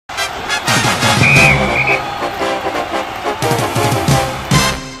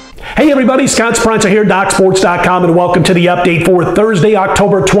Hey everybody, Scott Spreitzer here, DocSports.com, and welcome to the update for Thursday,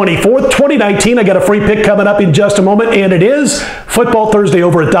 October 24th, 2019. I got a free pick coming up in just a moment, and it is Football Thursday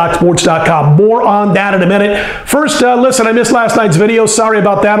over at DocSports.com. More on that in a minute. First, listen, I missed last night's video. Sorry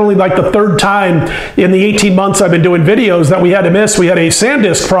about that. Only like the third time in the 18 months I've been doing videos that we had to miss. We had a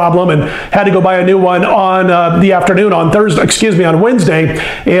SanDisk problem and had to go buy a new one on the afternoon on Wednesday.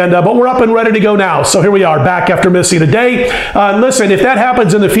 But we're up and ready to go now. So here we are, back after missing a day. Listen, if that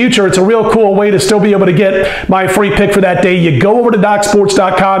happens in the future, it's a real cool way to still be able to get my free pick for that day. You go over to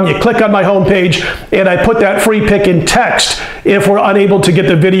DocSports.com, you click on my homepage, and I put that free pick in text if we're unable to get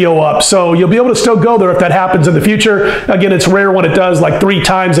the video up. So you'll be able to still go there if that happens in the future. Again, it's rare when it does, like 3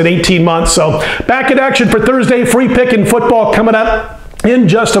 times in 18 months. So back in action for Thursday, free pick in football coming up in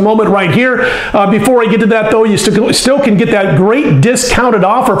just a moment right here. Before I get to that, though, you still can get that great discounted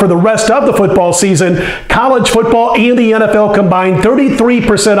offer for the rest of the football season. College football and the NFL combined,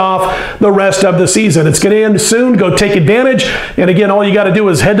 33% off the rest of the season. It's going to end soon. Go take advantage. And again, all you got to do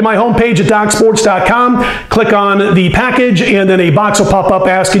is head to my homepage at DocSports.com, click on the package, and then a box will pop up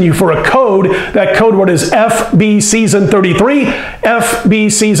asking you for a code. That code word is FBSeason33.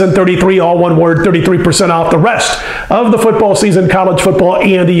 FBSeason33, all one word, 33% off the rest of the football season, college football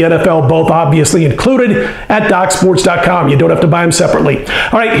and the NFL, both obviously included at DocSports.com. You don't have to buy them separately.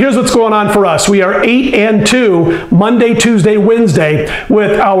 All right, here's what's going on for us. We are 8-2 Monday, Tuesday, Wednesday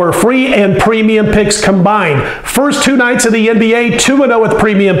with our free and premium picks combined. First 2 nights of the NBA, 2-0 with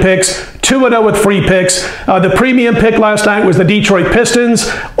premium picks, 2-0 with free picks. The premium pick last night was the Detroit Pistons.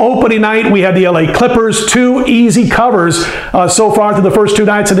 Opening night, we had the LA Clippers. 2 easy covers so far through the first 2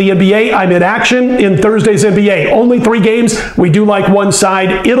 nights of the NBA. I'm in action in Thursday's NBA. Only 3 games. We do like one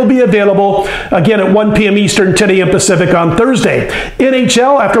side. It'll be available again at 1 p.m. Eastern, 10 a.m. Pacific on Thursday.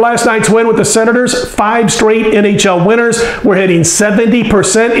 NHL, after last night's win with the Senators, 5 straight NHL winners. We're hitting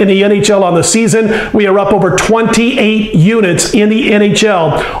 70% in the NHL on the season. We are up over 28 units in the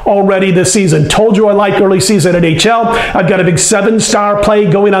NHL already this season. Told you I like early season NHL. I've got a big 7-star play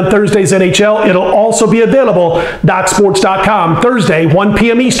going on Thursday's NHL. It'll also be available DocSports.com Thursday, 1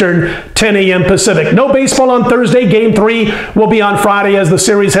 p.m. Eastern, 10 a.m. Pacific. No baseball on Thursday. Game 3 will be on Friday as the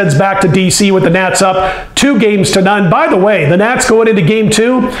series heads back to D.C. with the Nats up 2-0. By the way, the Nats going into Game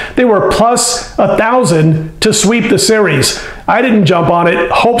 2, they were plus 1,000 to sweep the series. I didn't jump on it.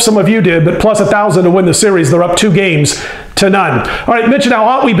 Hope some of you did, but plus 1,000 to win the series. They're up 2-0. All right, mention how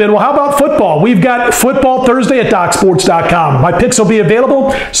hot we've been. Well, how about football? We've got Football Thursday at DocSports.com. My picks will be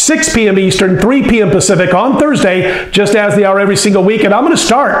available 6 p.m. Eastern, 3 p.m. Pacific on Thursday, just as they are every single week. And I'm going to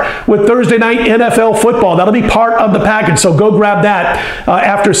start with Thursday night NFL football. That'll be part of the package, so go grab that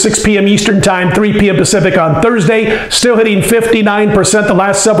after 6 p.m. Eastern time, 3 p.m. Pacific on Thursday. Still hitting 59% the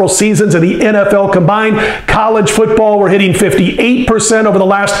last several seasons of the NFL combined. College football, we're hitting 58% over the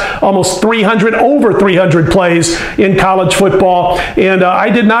last almost 300, over 300 plays in college football. And I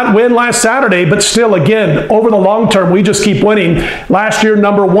did not win last Saturday, but still, again, over the long term, we just keep winning. Last year,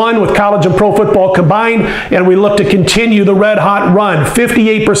 #1 with college and pro football combined, and we look to continue the red-hot run.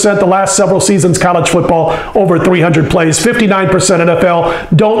 58% the last several seasons college football, over 300 plays, 59% NFL.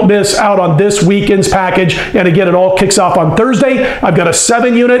 Don't miss out on this weekend's package. And again, it all kicks off on Thursday. I've got a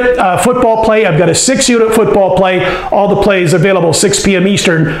 7-unit football play. I've got a 6-unit football play. All the plays available 6 p.m.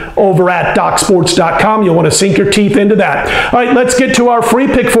 Eastern over at DocSports.com. You'll want to sink your teeth into that. All right, let's get to our free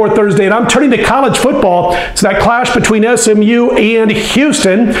pick for Thursday. And I'm turning to college football. It's that clash between SMU and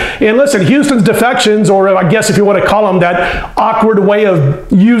Houston. And listen, Houston's defections, or I guess if you want to call them that awkward way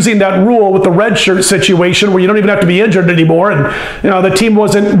of using that rule with the red shirt situation where you don't even have to be injured anymore. And, the team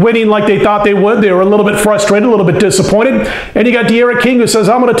wasn't winning like they thought they would. They were a little bit frustrated, a little bit disappointed. And you got De'Aaron King who says,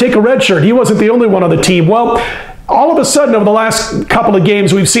 I'm going to take a red shirt. He wasn't the only one on the team. Well, all of a sudden, over the last couple of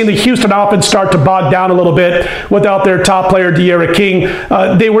games, we've seen the Houston offense start to bog down a little bit without their top player, De'Aaron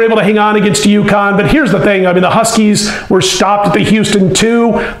King. They were able to hang on against UConn, but here's the thing. I mean, the Huskies were stopped at the Houston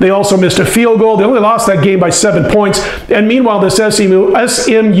 2. They also missed a field goal. They only lost that game by 7 points. And meanwhile, this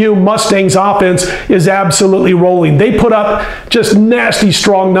SMU Mustangs offense is absolutely rolling. They put up just nasty,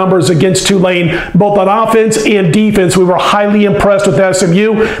 strong numbers against Tulane, both on offense and defense. We were highly impressed with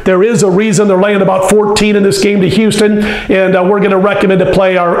SMU. There is a reason they're laying about 14 in this game to Houston, and we're going to recommend to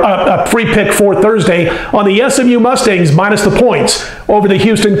play our free pick for Thursday on the SMU Mustangs minus the points over the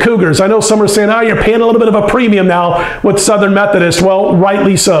Houston Cougars. I know some are saying, you're paying a little bit of a premium now with Southern Methodist. Well,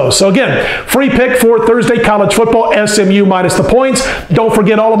 rightly so. So again, free pick for Thursday college football, SMU minus the points. Don't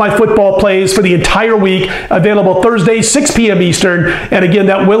forget all of my football plays for the entire week available Thursday, 6 p.m. Eastern. And again,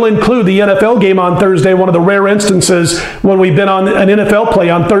 that will include the NFL game on Thursday, one of the rare instances when we've been on an NFL play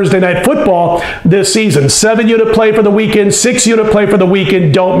on Thursday Night Football this season. 7 unit 7-unit play for the weekend, 6-unit play for the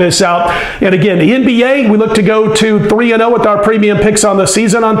weekend. Don't miss out. And again, the NBA, we look to go to 3-0 with our premium picks on the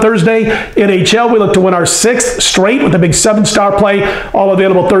season on Thursday. NHL, we look to win our 6th straight with a big 7-star play. All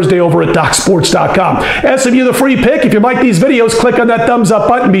available Thursday over at DocSports.com. SMU, the free pick. If you like these videos, click on that thumbs up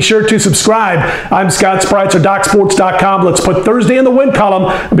button. Be sure to subscribe. I'm Scott Spreitzer, DocSports.com. Let's put Thursday in the win column.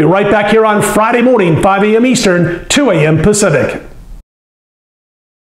 We'll be right back here on Friday morning, 5 a.m. Eastern, 2 a.m. Pacific.